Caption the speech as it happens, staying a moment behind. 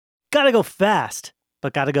Gotta go fast,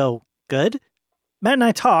 but gotta go good? Matt and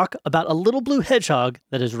I talk about a little blue hedgehog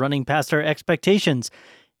that is running past our expectations.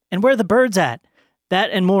 And where the bird's at?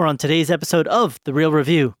 That and more on today's episode of The Real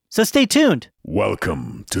Review. So stay tuned.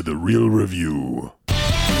 Welcome to The Real Review.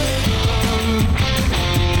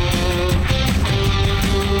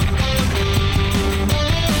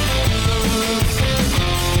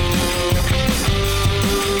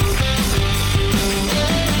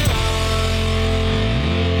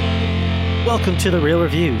 Welcome to The Real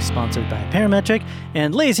Review, sponsored by Parametric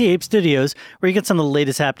and Lazy Ape Studios, where you get some of the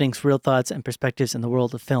latest happenings, real thoughts, and perspectives in the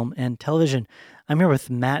world of film and television. I'm here with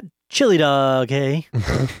Matt Chili Dog, hey.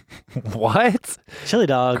 What? Chili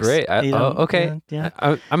Dogs. Great. Okay. Yeah.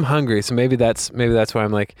 I'm hungry, so maybe that's why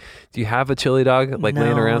I'm like, do you have a chili dog laying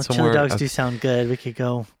around somewhere? Chili dogs do sound good. We could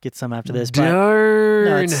go get some after this. Darn. But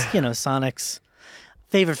no, it's, Sonic's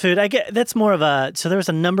favorite food. I get that's more of a. So there was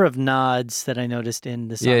a number of nods that I noticed in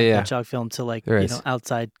the Sonic Hedgehog film to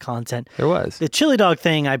outside content. There was. The chili dog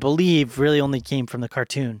thing, I believe, really only came from the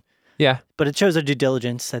cartoon. Yeah. But it shows our due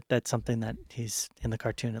diligence that that's something that he's in the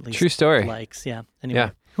cartoon at least. True story. Likes. Yeah.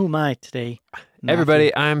 Anyway, Who am I today?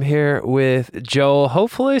 Everybody, I'm here with Joel.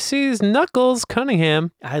 Hopefully sees Knuckles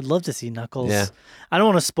Cunningham. I'd love to see Knuckles. Yeah. I don't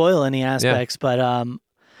want to spoil any aspects, but I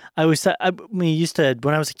always thought, when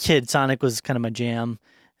I was a kid, Sonic was kind of my jam.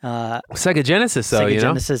 Sega Genesis, though, Sega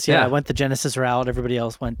Genesis, yeah. I went the Genesis route. Everybody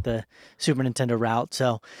else went the Super Nintendo route.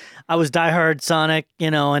 So I was diehard Sonic,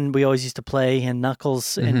 and we always used to play, and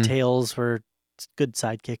Knuckles and Tails were good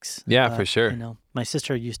sidekicks. Yeah, for sure. My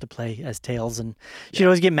sister used to play as Tails, and she'd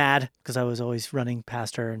always get mad because I was always running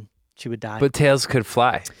past her, and she would die. But Tails could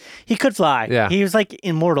fly. He could fly. Yeah. He was like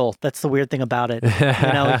immortal. That's the weird thing about it. He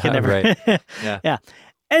could never. Right. Yeah.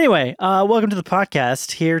 Anyway, welcome to the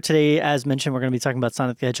podcast. Here today, as mentioned, we're going to be talking about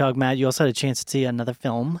Sonic the Hedgehog. Matt, you also had a chance to see another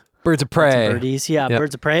film. Birds of Prey. Birdies. Yeah, yep.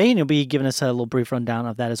 Birds of Prey. And you'll be giving us a little brief rundown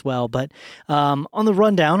of that as well. But on the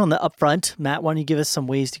rundown, on the upfront, Matt, why don't you give us some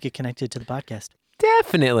ways to get connected to the podcast?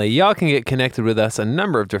 Definitely. Y'all can get connected with us a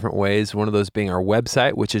number of different ways. One of those being our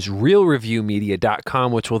website, which is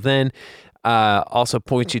realreviewmedia.com, which will then also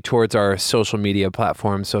point you towards our social media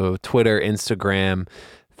platforms. So Twitter, Instagram,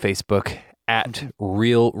 Facebook, at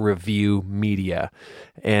Real Review Media.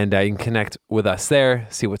 And you can connect with us there,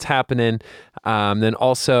 see what's happening. Then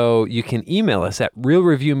also you can email us at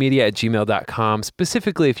realreviewmedia@gmail.com,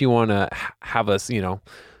 specifically if you want to have us,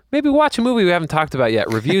 maybe watch a movie we haven't talked about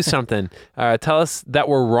yet, review something, tell us that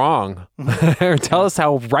we're wrong, or tell us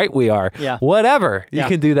how right we are. Yeah. Whatever. You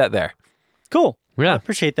can do that there. Cool. Yeah. I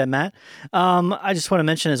appreciate that, Matt. I just want to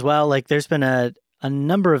mention as well, there's been a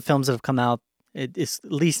number of films that have come out. It's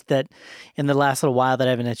at least that in the last little while that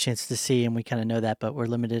I haven't had a chance to see, and we kind of know that, but we're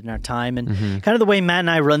limited in our time. And kind of the way Matt and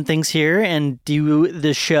I run things here and do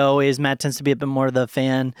the show is Matt tends to be a bit more of the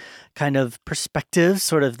fan kind of perspective,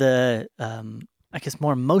 sort of the, I guess,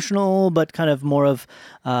 more emotional, but kind of more of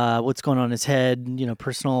what's going on in his head,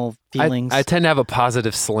 personal feelings. I tend to have a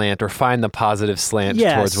positive slant or find the positive slant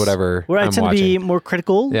towards whatever where I I'm tend watching. to be more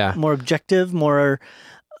critical, more objective, more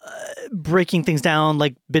breaking things down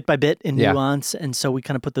like bit by bit in nuance, and so we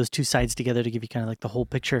kind of put those two sides together to give you kind of like the whole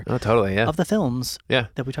picture of the films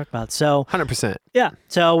that we talked about. So 100%. Yeah.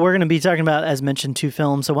 So we're going to be talking about, as mentioned, two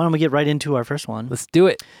films. So why don't we get right into our first one? Let's do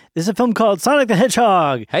it. This is a film called Sonic the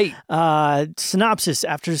Hedgehog. Hey. Synopsis: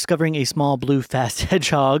 after discovering a small blue fast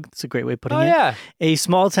hedgehog, it's a great way of putting it. Yeah. A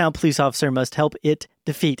small town police officer must help it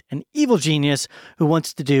defeat an evil genius who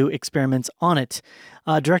wants to do experiments on it.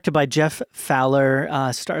 Directed by Jeff Fowler,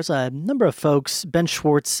 stars a number of folks. Ben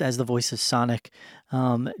Schwartz as the voice of Sonic,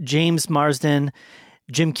 James Marsden,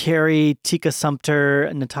 Jim Carrey, Tika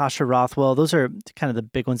Sumpter, Natasha Rothwell. Those are kind of the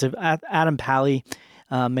big ones. Adam Pally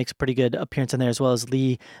makes a pretty good appearance in there, as well as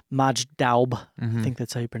Lee Majdaub. I think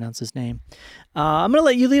that's how you pronounce his name. I'm going to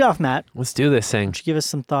let you lead off, Matt. Let's do this thing. Why don't you give us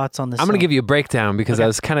some thoughts on this? I'm going to give you a breakdown because I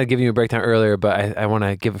was kind of giving you a breakdown earlier, but I want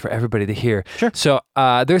to give it for everybody to hear. Sure. So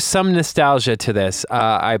there's some nostalgia to this.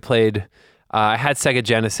 I had Sega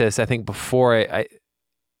Genesis, I think before I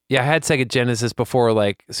had Sega Genesis before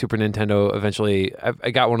like Super Nintendo. Eventually,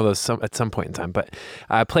 I got one of those at some point in time. But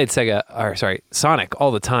I played Sonic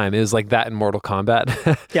all the time. It was like that in Mortal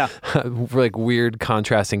Kombat. Yeah, like weird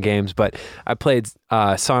contrasting games. But I played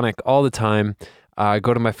Sonic all the time.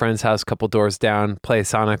 Go to my friend's house, a couple doors down, play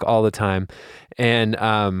Sonic all the time, and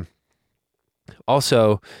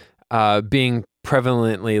also being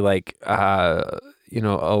prevalently like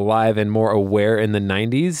alive and more aware in the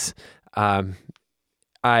 90s.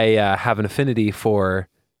 I have an affinity for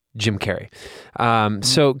Jim Carrey.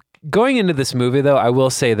 So going into this movie, though, I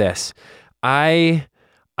will say this. I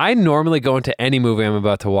normally go into any movie I'm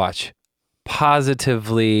about to watch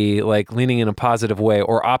positively, like leaning in a positive way,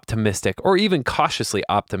 or optimistic, or even cautiously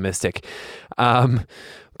optimistic.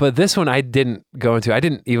 But this one I didn't go into. I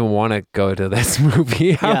didn't even want to go to this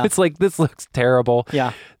movie. Yeah. It's like, this looks terrible.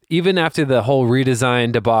 Yeah. Even after the whole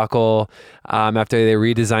redesign debacle, after they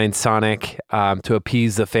redesigned Sonic to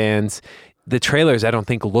appease the fans, the trailers I don't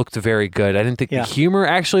think looked very good. I didn't think the humor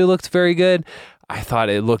actually looked very good. I thought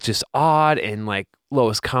it looked just odd and like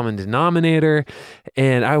lowest common denominator.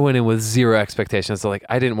 And I went in with zero expectations. So like,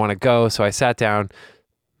 I didn't want to go. So I sat down,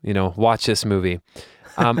 watched this movie.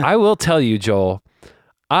 I will tell you, Joel,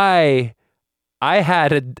 I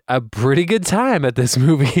had a pretty good time at this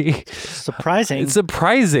movie. Surprising.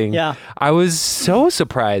 Surprising. Yeah. I was so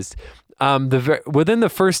surprised. Within the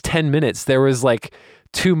first 10 minutes, there was like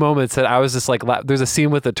 2 moments that I was just like, there's a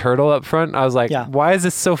scene with the turtle up front. I was like, why is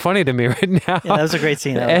this so funny to me right now? Yeah, that was a great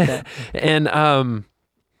scene. I liked that. And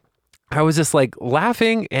I was just like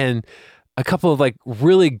laughing, and a couple of like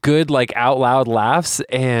really good, like out loud laughs.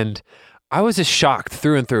 And I was just shocked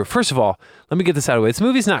through and through. First of all, let me get this out of the way. This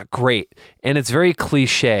movie's not great, and it's very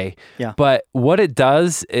cliche. Yeah. But what it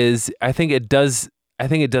does is, I think it does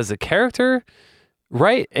the character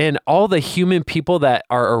right, and all the human people that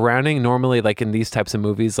are surrounding. Normally, like in these types of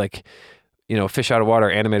movies, like fish out of water,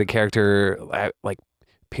 animated character, like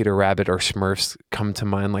Peter Rabbit or Smurfs come to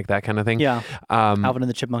mind, like that kind of thing. Yeah. Alvin and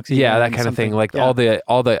the Chipmunks. Yeah, that kind of thing. Like all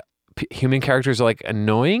the human characters are like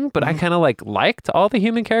annoying, but I kind of liked all the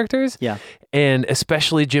human characters. Yeah. And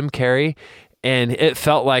especially Jim Carrey. And it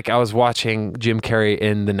felt like I was watching Jim Carrey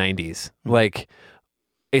in the 90s. Like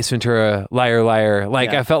Ace Ventura, Liar Liar.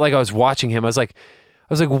 Like I felt like I was watching him. I was like,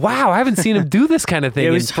 wow, I haven't seen him do this kind of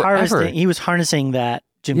thing in forever. He was harnessing that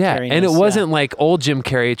Jim Carrey. And it wasn't like old Jim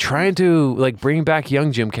Carrey trying to like bring back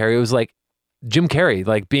young Jim Carrey. It was like Jim Carrey,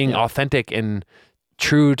 like being authentic and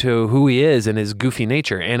true to who he is and his goofy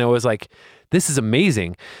nature. And it was like, this is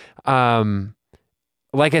amazing.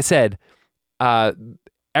 Like I said,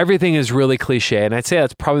 everything is really cliche. And I'd say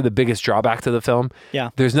that's probably the biggest drawback to the film. Yeah.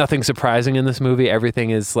 There's nothing surprising in this movie. Everything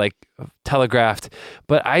is like telegraphed,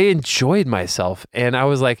 but I enjoyed myself, and I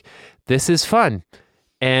was like, this is fun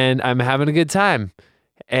and I'm having a good time.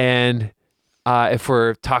 And if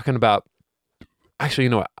we're talking about, actually,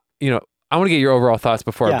 I want to get your overall thoughts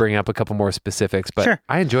before I bring up a couple more specifics, but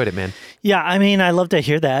I enjoyed it, man. Yeah, I mean, I love to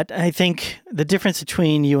hear that. I think the difference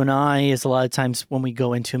between you and I is a lot of times when we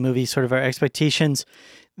go into a movie, sort of our expectations.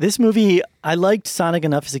 This movie, I liked Sonic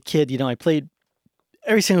enough as a kid. I played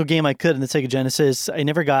every single game I could in the Sega Genesis. I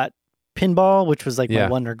never got pinball, which was like my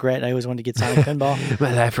one regret. I always wanted to get Sonic pinball.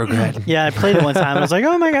 My life regret. Yeah, I played it one time. I was like,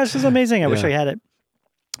 oh my gosh, this is amazing. I wish I had it.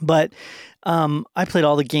 But I played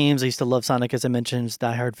all the games. I used to love Sonic, as I mentioned, was a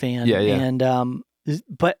diehard fan. Yeah. And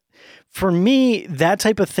but for me, that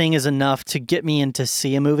type of thing is enough to get me in to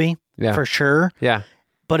see a movie for sure. Yeah.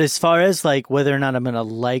 But as far as like whether or not I'm going to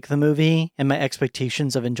like the movie and my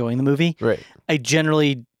expectations of enjoying the movie, I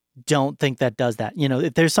generally don't think that does that.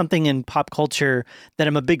 If there's something in pop culture that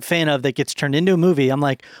I'm a big fan of that gets turned into a movie, I'm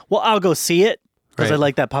like, well, I'll go see it because I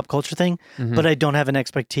like that pop culture thing, but I don't have an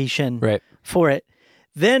expectation for it.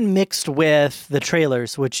 Then mixed with the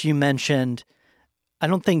trailers, which you mentioned, I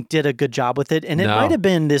don't think did a good job with it. And it might have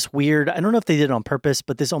been this weird, I don't know if they did it on purpose,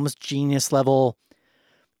 but this almost genius level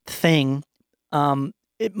thing.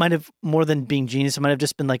 It might have, more than being genius, it might have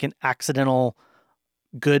just been like an accidental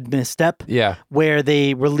good misstep. Yeah. Where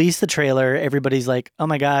they release the trailer, everybody's like, oh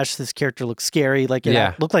my gosh, this character looks scary. Like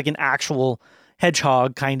it looked like an actual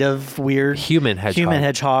hedgehog, kind of weird. Human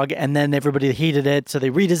hedgehog. And then everybody hated it, so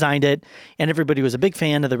they redesigned it, and everybody was a big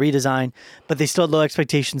fan of the redesign, but they still had low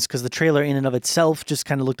expectations because the trailer in and of itself just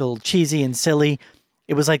kind of looked a little cheesy and silly.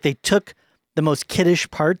 It was like they took the most kiddish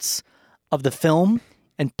parts of the film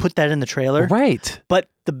and put that in the trailer. Right. But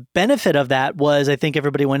the benefit of that was, I think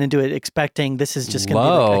everybody went into it expecting this is just going to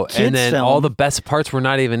be like a kid's and then film. all the best parts were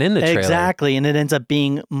not even in the trailer. Exactly, and it ends up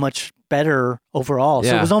being much better overall.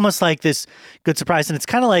 So it was almost like this good surprise, and it's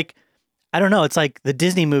kind of like, I don't know, it's like the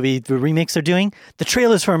Disney movie, the remakes they're doing. The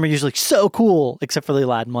trailers for them are usually so cool, except for the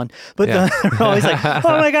Aladdin one. But they're always like,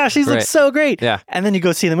 oh my gosh, these look so great. Yeah. And then you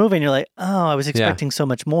go see the movie and you're like, oh, I was expecting so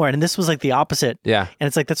much more. And this was like the opposite. Yeah. And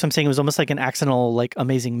it's like, that's what I'm saying. It was almost like an accidental, like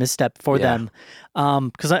amazing misstep for them.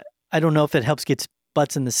 Because I don't know if it helps get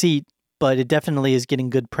butts in the seat, but it definitely is getting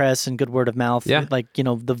good press and good word of mouth. Yeah. Like, the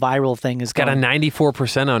viral thing is got a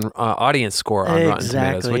 94% on audience score on Rotten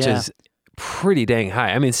Tomatoes, which is pretty dang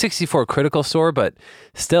high. I mean, 64 critical score, but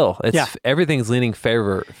still, it's everything's leaning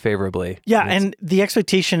favorably. Yeah, and the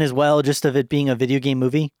expectation as well, just of it being a video game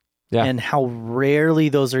movie, and how rarely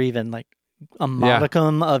those are even like a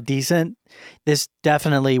modicum of decent, this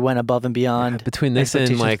definitely went above and beyond. Between this and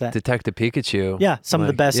expectations like for that. Detective Pikachu. Yeah, some of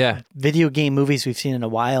the best Yeah. video game movies we've seen in a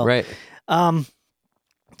while. Right.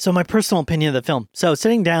 So my personal opinion of the film. So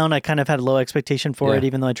sitting down, I kind of had a low expectation for Yeah. it,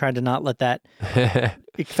 even though I tried to not let that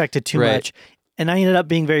affect it too Right. much. And I ended up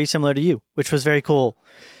being very similar to you, which was very cool.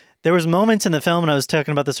 There was moments in the film, and I was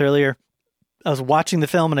talking about this earlier. I was watching the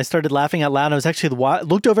film and I started laughing out loud. I was actually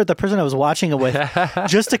looked over at the person I was watching it with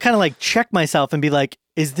just to kind of like check myself and be like,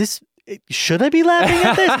 should I be laughing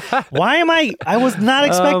at this? Why am I was not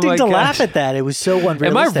expecting to laugh at that. It was so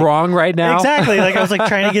unrealistic. Am I wrong right now? Exactly. Like I was like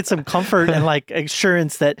trying to get some comfort and like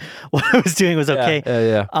assurance that what I was doing was okay.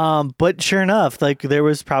 Yeah. But sure enough, like there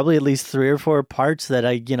was probably at least 3 or 4 parts that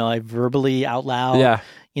I verbally out loud,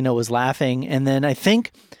 was laughing. And then I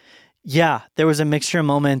think, there was a mixture of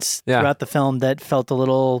moments throughout the film that felt a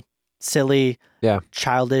little silly,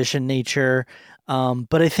 childish in nature.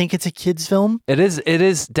 But I think it's a kid's film. It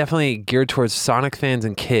is definitely geared towards Sonic fans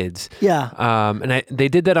and kids. Yeah. And they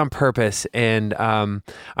did that on purpose. And I'm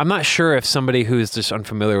not sure if somebody who's just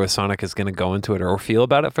unfamiliar with Sonic is going to go into it or feel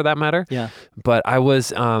about it for that matter. Yeah. But I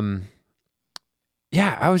was, I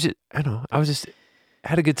just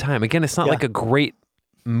had a good time. Again, it's not like a great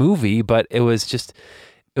movie, but it was just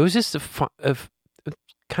kind of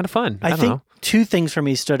fun. I think 2 things for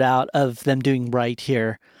me stood out of them doing right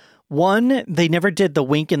here. One, they never did the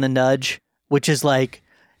wink and the nudge, which is like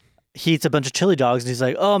he eats a bunch of chili dogs and he's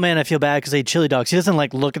like, oh man, I feel bad because I ate chili dogs. He doesn't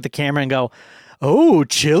like look at the camera and go, oh,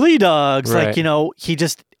 chili dogs. Right. Like, he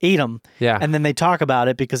just ate them. Yeah. And then they talk about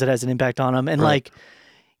it because it has an impact on them. And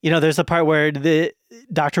there's the part where the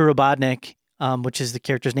Dr. Robotnik, which is the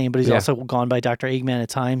character's name, but he's also gone by Dr. Eggman at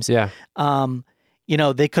times. Yeah.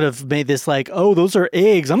 They could have made this like, oh, those are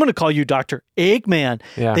eggs. I'm going to call you Dr. Eggman.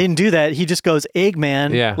 Yeah. They didn't do that. He just goes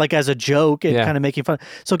Eggman, like as a joke and kind of making fun.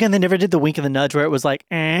 So again, they never did the wink and the nudge where it was like,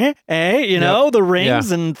 the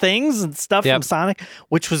rings and things and stuff from Sonic,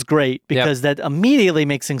 which was great because that immediately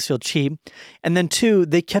makes things feel cheap. And then 2,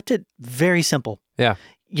 they kept it very simple. Yeah.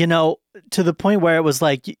 To the point where it was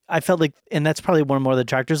like, I felt like, and that's probably one more of the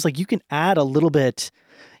detractors, like you can add a little bit,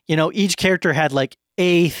 each character had like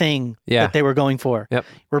a thing that they were going for. Yep.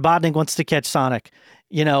 Robotnik wants to catch Sonic.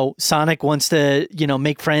 Sonic wants to,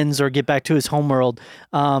 make friends or get back to his homeworld.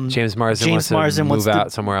 James Marsden wants to move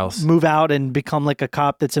out somewhere else. Move out and become like a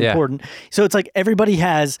cop that's important. So it's like everybody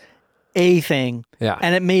has a thing. Yeah.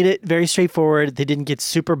 And it made it very straightforward. They didn't get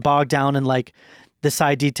super bogged down in like the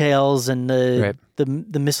side details and the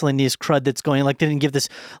miscellaneous crud that's going. Like they didn't give this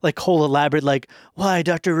like whole elaborate like why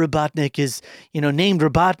Dr. Robotnik is named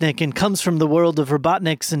Robotnik and comes from the world of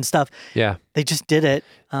Robotniks and stuff. Yeah, they just did it,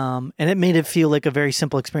 and it made it feel like a very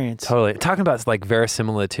simple experience. Totally talking about like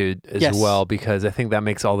verisimilitude as well, because I think that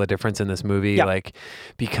makes all the difference in this movie. Yeah. Like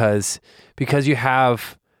because you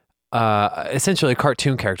have essentially a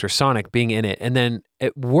cartoon character Sonic being in it, and then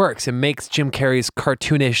it works. It makes Jim Carrey's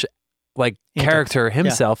cartoonish like character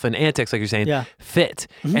himself and antics, like you're saying, fit.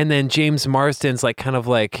 Mm-hmm. And then James Marsden's like kind of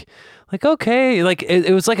like okay, like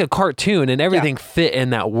it was like a cartoon and everything fit in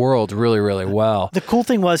that world really, really well. The cool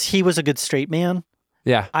thing was he was a good straight man.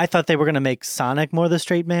 Yeah. I thought they were going to make Sonic more the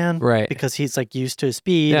straight man. Right. Because he's like used to his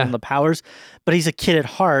speed and the powers, but he's a kid at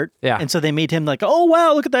heart. Yeah. And so they made him like, oh,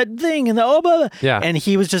 wow, look at that thing. And blah, blah. Yeah. And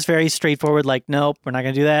he was just very straightforward. Like, nope, we're not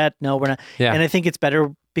going to do that. No, we're not. Yeah. And I think it's better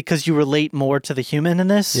because you relate more to the human in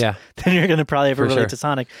this than you're going to probably ever relate to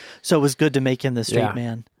Sonic. So it was good to make him the straight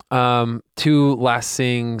man. 2 last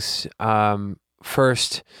things.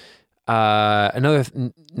 First, another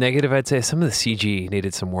negative, I'd say some of the CG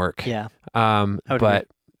needed some work. Yeah. But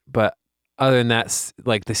other than that,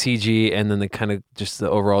 like the CG and then the kind of just the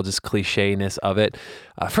overall just cliche-ness of it.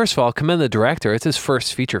 First of all, commend the director. It's his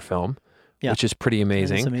first feature film, which is pretty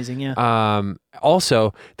amazing. It's amazing, yeah.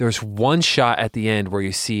 Also, there's one shot at the end where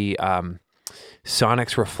you see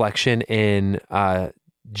Sonic's reflection in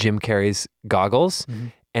Jim Carrey's goggles,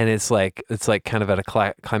 and it's like kind of at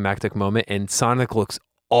a climactic moment, and Sonic looks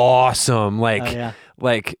awesome, like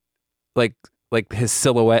his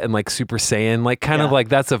silhouette and like Super Saiyan, like kind of like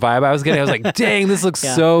that's the vibe I was getting. I was like, dang, this looks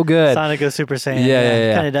so good. Sonic goes Super Saiyan.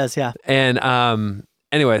 Yeah. Kind of does, yeah. And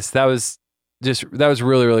anyways, that was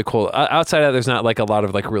really, really cool. Outside of that, there's not like a lot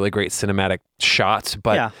of like really great cinematic shots,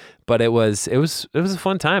 but it was a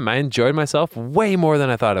fun time. I enjoyed myself way more than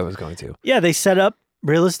I thought I was going to. Yeah, they set up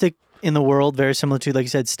realistic in the world, very similar to, like you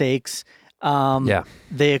said, stakes.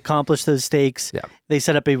 They accomplished those stakes. Yeah. They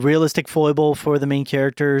set up a realistic foible for the main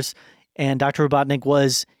characters, and Dr. Robotnik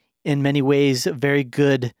was, in many ways, a very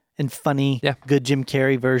good and funny, good Jim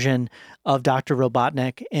Carrey version of Dr.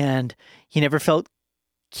 Robotnik, and he never felt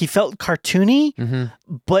he felt cartoony,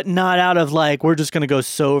 but not out of like, we're just going to go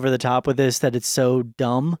so over the top with this that it's so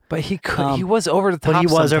dumb. But he was over the top. But he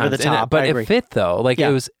was over the sometimes, top. But I agree. it fit though. Like Yeah.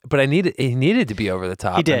 it was, but he needed to be over the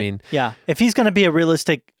top. He did. I mean, yeah. If he's going to be a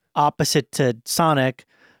realistic opposite to Sonic,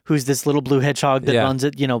 who's this little blue hedgehog that runs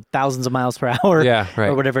at, thousands of miles per hour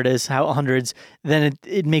or whatever it is, hundreds, then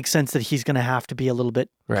it makes sense that he's going to have to be a little bit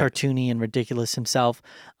cartoony and ridiculous himself.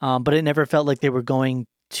 But it never felt like they were going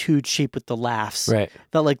too cheap with the laughs. Right.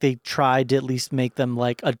 Felt like they tried to at least make them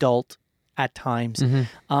like adult at times.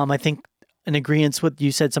 I think in agreement with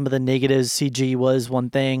you said some of the negatives, CG was one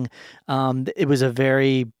thing. It was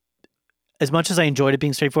as much as I enjoyed it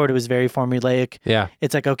being straightforward, it was very formulaic. Yeah.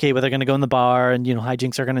 It's like, okay, well, they're going to go in the bar and,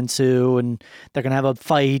 hijinks are going to ensue and they're going to have a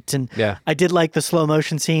fight. And I did like the slow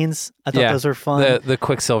motion scenes. I thought those were fun. The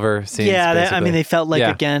Quicksilver scenes. Yeah. They felt like,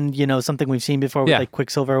 again, something we've seen before with like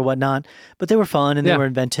Quicksilver or whatnot, but they were fun and they were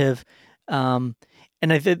inventive. And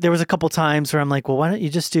there was a couple times where I'm like, well, why don't you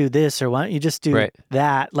just do this? Or why don't you just do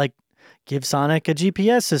that? Like, give Sonic a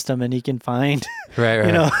GPS system and he can find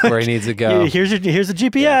where he needs to go. Here's a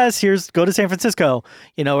GPS. Go to San Francisco.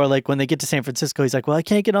 Or like when they get to San Francisco, he's like, well, I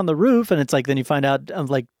can't get on the roof, and it's like then you find out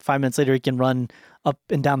like 5 minutes later he can run up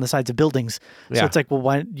and down the sides of buildings. So it's like, well,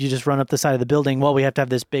 why don't you just run up the side of the building? Well, we have to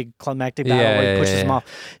have this big climactic battle where he pushes them off.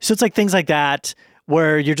 So it's like things like that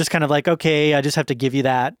where you're just kind of like, okay, I just have to give you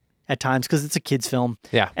that at times because it's a kid's film.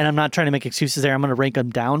 Yeah. And I'm not trying to make excuses there. I'm going to rank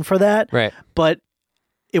them down for that. Right. But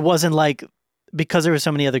it wasn't like, because there were so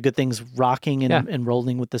many other good things rocking and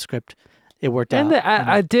rolling with the script, it worked out. And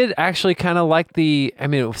I did actually kind of like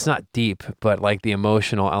it was not deep, but like the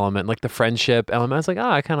emotional element, like the friendship element. I was like,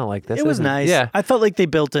 I kind of like this. It was nice. Yeah. I felt like they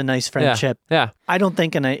built a nice friendship. Yeah. I don't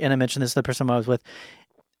think, and I mentioned this to the person I was with,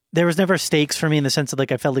 there was never stakes for me in the sense of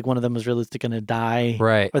like, I felt like one of them was realistically going to die.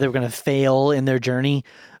 Right. Or they were going to fail in their journey.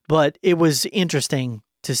 But it was interesting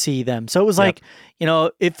to see them. So it was like,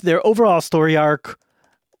 if their overall story arc,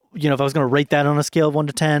 if I was going to rate that on a scale of 1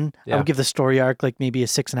 to 10, I would give the story arc like maybe a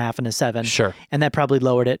 6.5 and a 7. Sure. And that probably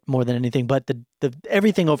lowered it more than anything. But the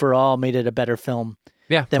everything overall made it a better film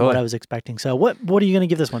than what I was expecting. So what are you going to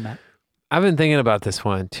give this one, Matt? I've been thinking about this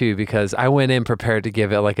one too because I went in prepared to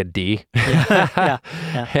give it like a D,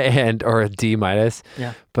 or a D minus.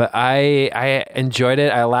 Yeah. But I enjoyed it.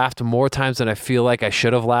 I laughed more times than I feel like I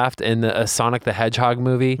should have laughed in a Sonic the Hedgehog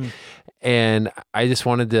movie. And I just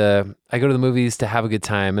I go to the movies to have a good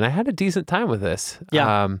time, and I had a decent time with this. Yeah.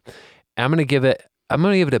 I'm gonna give it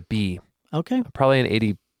a B. Okay. Probably an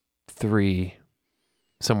 83,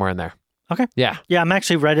 somewhere in there. Okay. Yeah. Yeah, I'm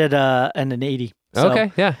actually right at an 80. So,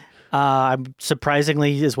 okay. Yeah. I'm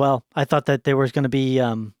surprisingly as well. I thought that there was going to be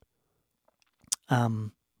a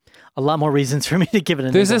lot more reasons for me to give it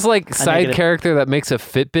a There's this like side character that makes a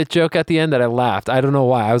Fitbit joke at the end that I laughed. I don't know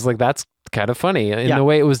why. I was like, that's kind of funny in the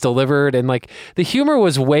way it was delivered, and like the humor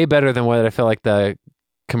was way better than what I felt like the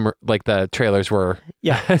trailers were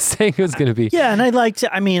saying it was going to be. Yeah, and I liked,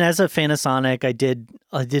 as a fan of Sonic, I did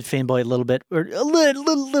fanboy a little bit, or a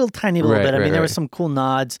little tiny little bit. There were some cool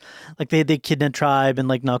nods, like they Kidna Tribe, and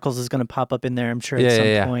like Knuckles is going to pop up in there, I'm sure, at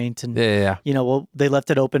some point. And they left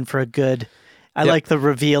it open for a good. I like the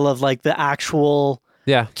reveal of like the actual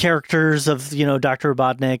characters of Dr.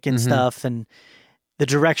 Robotnik and stuff, and the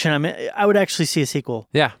direction. I would actually see a sequel.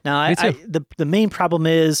 Yeah. Now, the main problem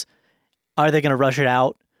is, are they going to rush it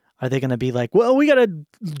out? Are they going to be like, well, we got to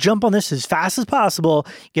jump on this as fast as possible,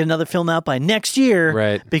 get another film out by next year,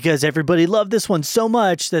 right? Because everybody loved this one so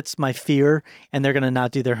much. That's my fear, and they're going to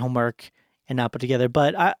not do their homework and not put together.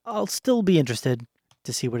 But I'll still be interested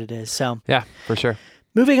to see what it is. So yeah, for sure.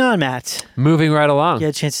 Moving on, Matt. Moving right along. You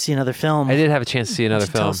had a chance to see another film. I did have a chance to see another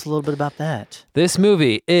film. Tell us a little bit about that. This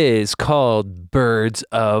movie is called Birds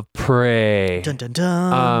of Prey. Dun dun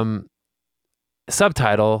dun.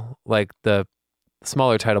 Subtitle, like the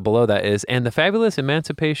smaller title below that, is And the Fantabulous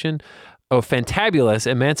Emancipation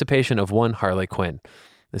of One Harley Quinn.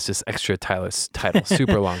 It's just extra title,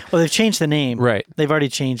 super long. Well, they've changed the name. Right. They've already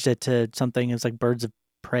changed it to something. It was like Birds of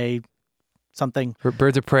Prey something.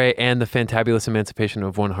 Birds of Prey and the Fantabulous Emancipation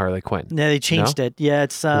of One Harley Quinn. Yeah, they changed it. Yeah,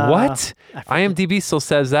 it's... what? IMDb still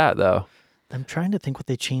says that, though. I'm trying to think what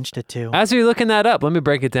they changed it to. As you're looking that up, let me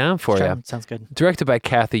break it down for you. Sounds good. Directed by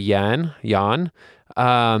Kathy Yan.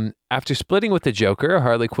 After splitting with the Joker,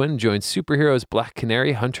 Harley Quinn joins superheroes Black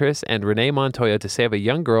Canary, Huntress, and Renee Montoya to save a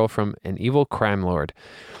young girl from an evil crime lord.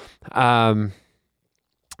 I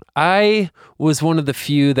was one of the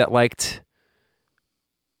few that liked...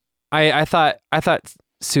 I thought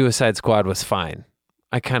Suicide Squad was fine.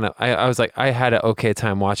 I was like, I had an okay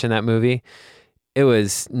time watching that movie. It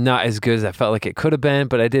was not as good as I felt like it could have been,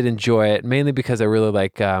 but I did enjoy it, mainly because I really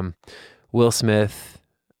like Will Smith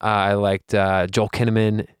I liked Joel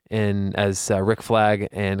Kinnaman as Rick Flag,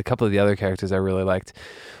 and a couple of the other characters I really liked.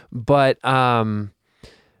 But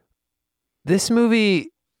this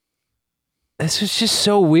movie, this was just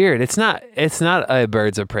so weird. It's not a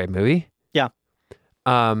Birds of Prey movie. Yeah.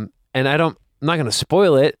 And I'm not going to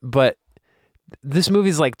spoil it, but this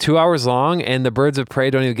movie's like 2 hours long, and the Birds of Prey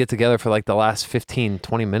don't even get together for like the last 15,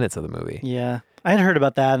 20 minutes of the movie. Yeah. I had heard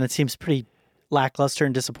about that, and it seems pretty lackluster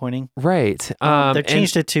and disappointing. Right. They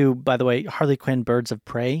changed it to, by the way, Harley Quinn Birds of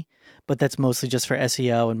Prey, but that's mostly just for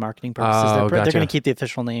SEO and marketing purposes. Oh, They're gotcha. going to keep the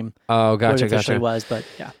official name. Oh, What it gotcha. officially was, but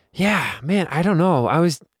yeah. Yeah, man, I don't know. I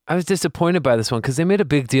was disappointed by this one because they made a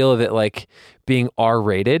big deal of it like being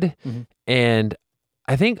R-rated, and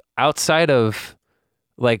I think outside of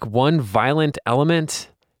like one violent element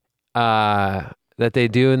that they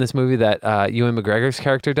do in this movie that Ewan McGregor's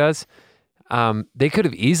character does, they could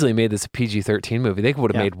have easily made this a PG-13 movie. They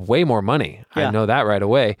would have made way more money. Yeah. I know that right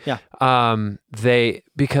away. Yeah.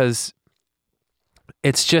 Because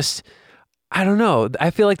it's just, I don't know.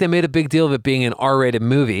 I feel like they made a big deal of it being an R-rated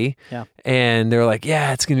movie. Yeah. And they're like,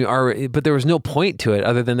 yeah, it's going to be R-rated. But there was no point to it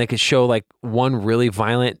other than they could show like one really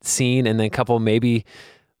violent scene and then a couple maybe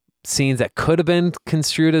scenes that could have been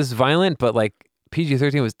construed as violent, but like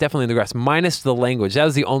PG-13 was definitely in the grass, minus the language. That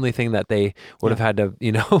was the only thing that they would have had to,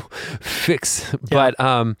 fix. But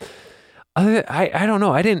I don't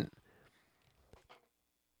know.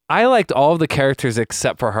 I liked all of the characters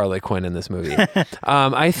except for Harley Quinn in this movie.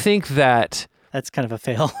 I think that That's kind of a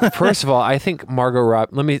fail. first of all, I think Margot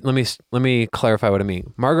Robbie. Let me clarify what I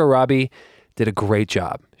mean. Margot Robbie did a great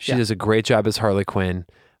job. She does a great job as Harley Quinn.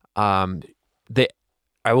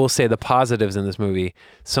 I will say the positives in this movie,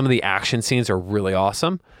 some of the action scenes are really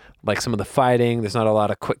awesome. Like some of the fighting, there's not a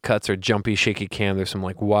lot of quick cuts or jumpy, shaky cam. There's some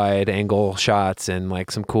like wide angle shots and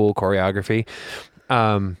like some cool choreography.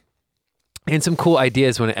 And some cool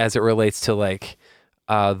ideas as it relates to like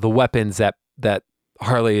the weapons that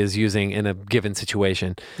Harley is using in a given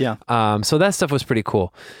situation. Yeah. So that stuff was pretty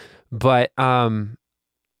cool. But Harley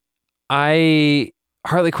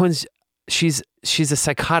Quinn's she's a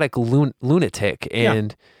psychotic lunatic,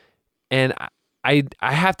 and I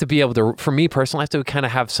have to be able to, for me personally, I have to kind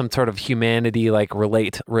of have some sort of humanity, like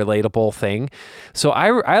relatable thing. So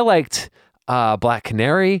I liked Black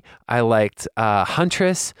Canary. I liked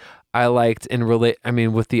Huntress. I liked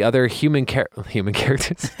with the other human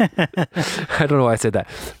characters. I don't know why I said that,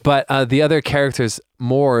 but the other characters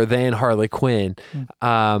more than Harley Quinn.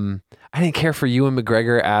 I didn't care for Ewan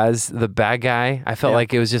McGregor as the bad guy. I felt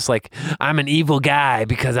like it was just like, I'm an evil guy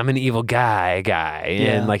because I'm an evil guy.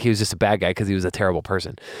 And like he was just a bad guy because he was a terrible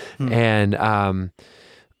person. And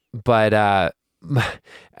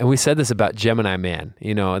and we said this about Gemini Man,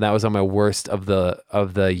 and that was on my worst of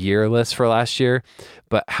the year list for last year.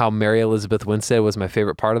 But how Mary Elizabeth Winstead was my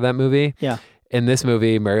favorite part of that movie. Yeah. In this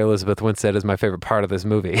movie, Mary Elizabeth Winstead is my favorite part of this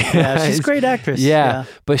movie. Yeah, she's a great actress. Yeah,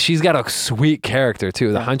 but she's got a sweet character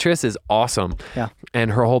too. The Huntress is awesome. Yeah.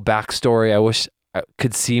 And her whole backstory, I wish I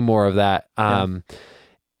could see more of that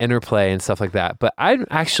interplay and stuff like that. But I'm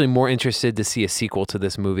actually more interested to see a sequel to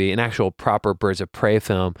this movie, an actual proper Birds of Prey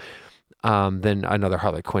film, than another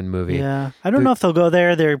Harley Quinn movie. Yeah. I don't know if they'll go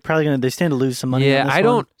there. They're probably they stand to lose some money. Yeah,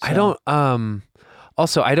 on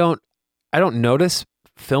this I don't notice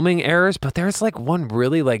filming errors, but there's like one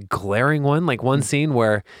really like glaring one, like one scene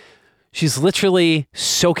where she's literally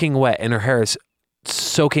soaking wet and her hair is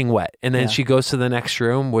soaking wet, and then she goes to the next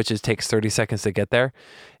room, which takes 30 seconds to get there,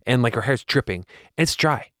 and like her hair's dripping. It's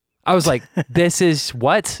dry. I was like, this is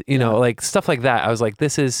what? Like stuff like that. I was like,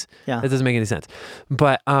 that doesn't make any sense.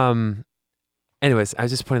 But anyways, I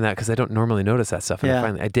was just pointing that because I don't normally notice that stuff,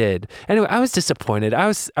 and I did. Anyway, I was disappointed. I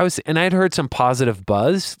was, and I'd heard some positive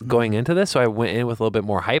buzz going into this, so I went in with a little bit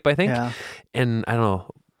more hype, I think. Yeah. And I don't know,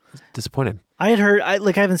 disappointed. I had heard, I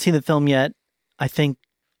haven't seen the film yet. I think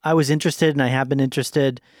I was interested, and I have been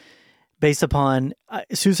interested based upon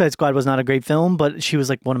Suicide Squad was not a great film, but she was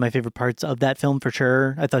like one of my favorite parts of that film for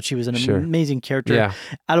sure. I thought she was an amazing character. Yeah.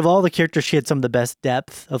 Out of all the characters, she had some of the best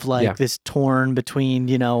depth of like this torn between,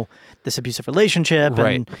 this abusive relationship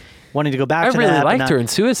and wanting to go back to that. I really liked her in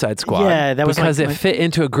Suicide Squad. Yeah, that was because it fit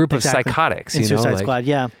into a group of psychotics. In Suicide Squad,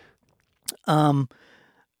 yeah.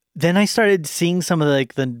 Then I started seeing some of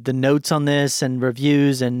the notes on this and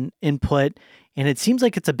reviews and input, and it seems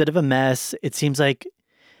like it's a bit of a mess. It seems like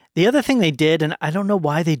the other thing they did, and I don't know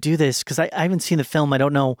why they do this because I haven't seen the film. I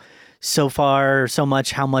don't know so far so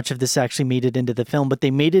much how much of this actually made it into the film, but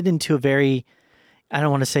they made it into a very, I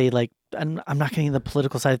don't want to say like, I'm not getting the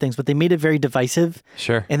political side of things, but they made it very divisive.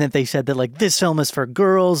 Sure. And then they said that like this film is for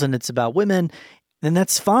girls and it's about women, and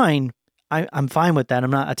that's fine. I'm fine with that.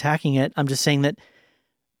 I'm not attacking it. I'm just saying that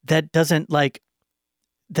that doesn't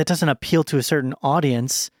appeal to a certain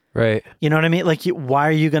audience. Right. You know what I mean? Like, why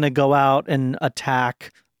are you going to go out and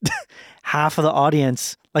attack half of the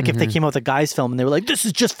audience? Like, if they came out with a guy's film and they were like, this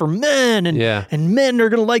is just for men, and men are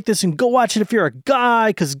going to like this, and go watch it if you're a guy,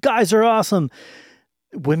 because guys are awesome.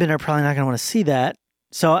 Women are probably not going to want to see that.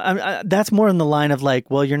 So that's more in the line of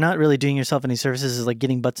like, well, you're not really doing yourself any services, is like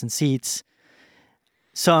getting butts and seats.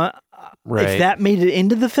 So if that made it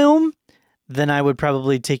into the film, then I would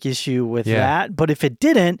probably take issue with that. But if it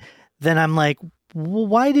didn't, then I'm like, well,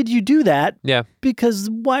 why did you do that? Yeah. Because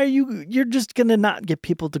you're just going to not get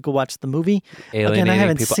people to go watch the movie. Alienating Again, I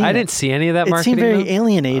haven't people. seen I didn't see any of that marketing. It seemed very though?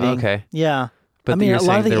 alienating. Okay. Yeah. But I mean, a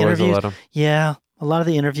lot of the interviews. A lot of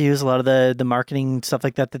the interviews, a lot of the marketing stuff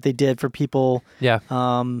like that they did for people. Yeah.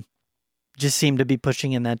 Just seemed to be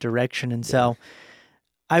pushing in that direction. And so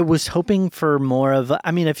I was hoping for more of,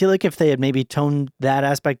 I feel like if they had maybe toned that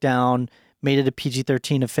aspect down, made it a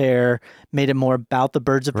PG-13 affair, made it more about the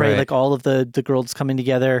birds of prey, like all of the girls coming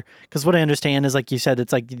together. Because what I understand is, like you said,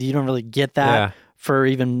 it's like you don't really get that for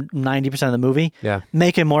even 90% of the movie. Yeah.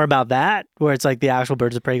 Make it more about that, where it's like the actual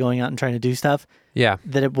birds of prey going out and trying to do stuff. Yeah.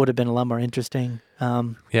 That it would have been a lot more interesting.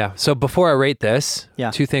 So before I rate this,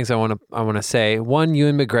 2 things I want to say. One,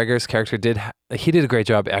 Ewan McGregor's character did a great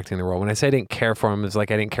job acting the role. When I say I didn't care for him, it's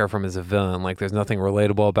like I didn't care for him as a villain. Like there's nothing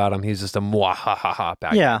relatable about him. He's just a mwahaha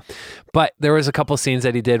back. Yeah. But there was a couple scenes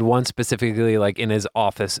that he did. One specifically, like in his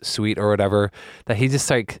office suite or whatever, that he just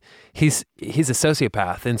like he's a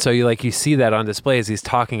sociopath, and so you see that on display as he's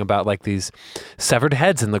talking about like these severed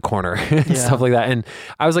heads in the corner and stuff like that. And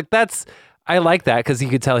I was like, I like that because you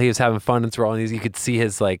could tell he was having fun in his role, and you could see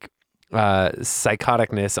his like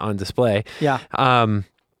psychoticness on display. Yeah.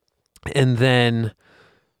 And then,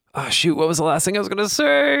 what was the last thing I was gonna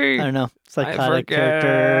say? I don't know. Psychotic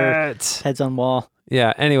character, heads on wall.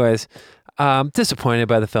 Yeah. Anyways, disappointed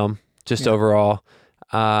by the film just overall.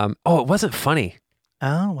 It wasn't funny.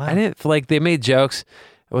 Oh wow. I didn't like. They made jokes.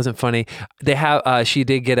 It wasn't funny. They have. She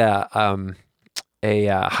did get a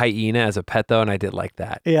hyena as a pet though, and I did like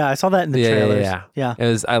that. Yeah, I saw that in the trailers. Yeah. It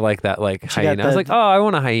was. I like that hyena. I was like, I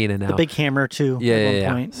want a hyena now. The big hammer too.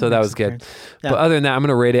 Yeah. Point. So that was good. Yeah. But other than that, I'm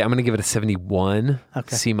gonna rate it. I'm gonna give it a 71.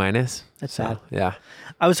 Okay. C-. That's sad. Yeah.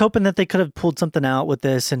 I was hoping that they could have pulled something out with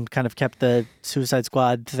this and kind of kept the Suicide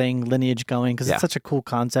Squad lineage going, because it's such a cool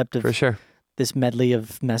concept of for sure this medley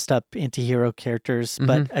of messed up anti-hero characters.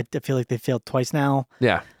 But I feel like they failed twice now.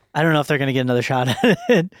 Yeah. I don't know if they're gonna get another shot at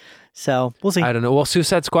it. So we'll see. I don't know. Well,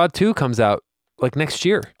 Suicide Squad 2 comes out like next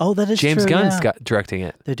year. Oh, that is James true. Gunn's directing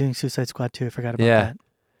it. They're doing Suicide Squad 2. I forgot about that.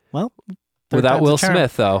 Well, without Will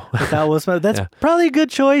Smith though. Without Will Smith, that's probably a good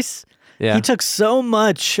choice. Yeah. He took so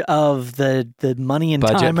much of the money and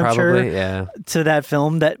budget, time, I'm probably, sure, to that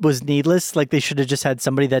film that was needless. Like they should have just had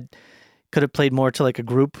somebody that could have played more to like a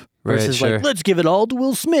group versus like, let's give it all to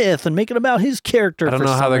Will Smith and make it about his character. I don't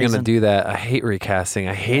know how they're going to do that. I hate recasting.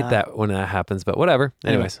 I hate that when that happens, but whatever.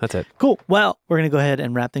 Anyways, that's it. Cool. Well, we're going to go ahead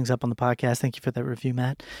and wrap things up on the podcast. Thank you for that review,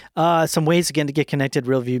 Matt. Some ways, again, to get connected,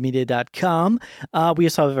 realreviewmedia.com. We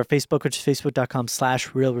also have our Facebook, which is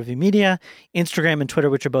facebook.com/realreviewmedia, Instagram and Twitter,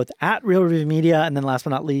 which are both at realreviewmedia. And then last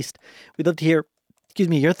but not least, we'd love to hear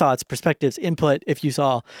your thoughts, perspectives, input. If you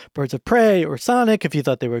saw Birds of Prey or Sonic, if you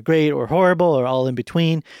thought they were great or horrible or all in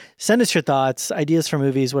between, send us your thoughts, ideas for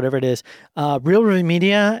movies, whatever it is.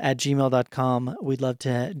 realreviewmedia@gmail.com. We'd love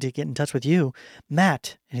to get in touch with you.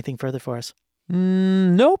 Matt, anything further for us?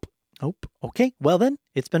 Nope. Okay. Well then,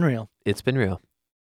 it's been real. It's been real.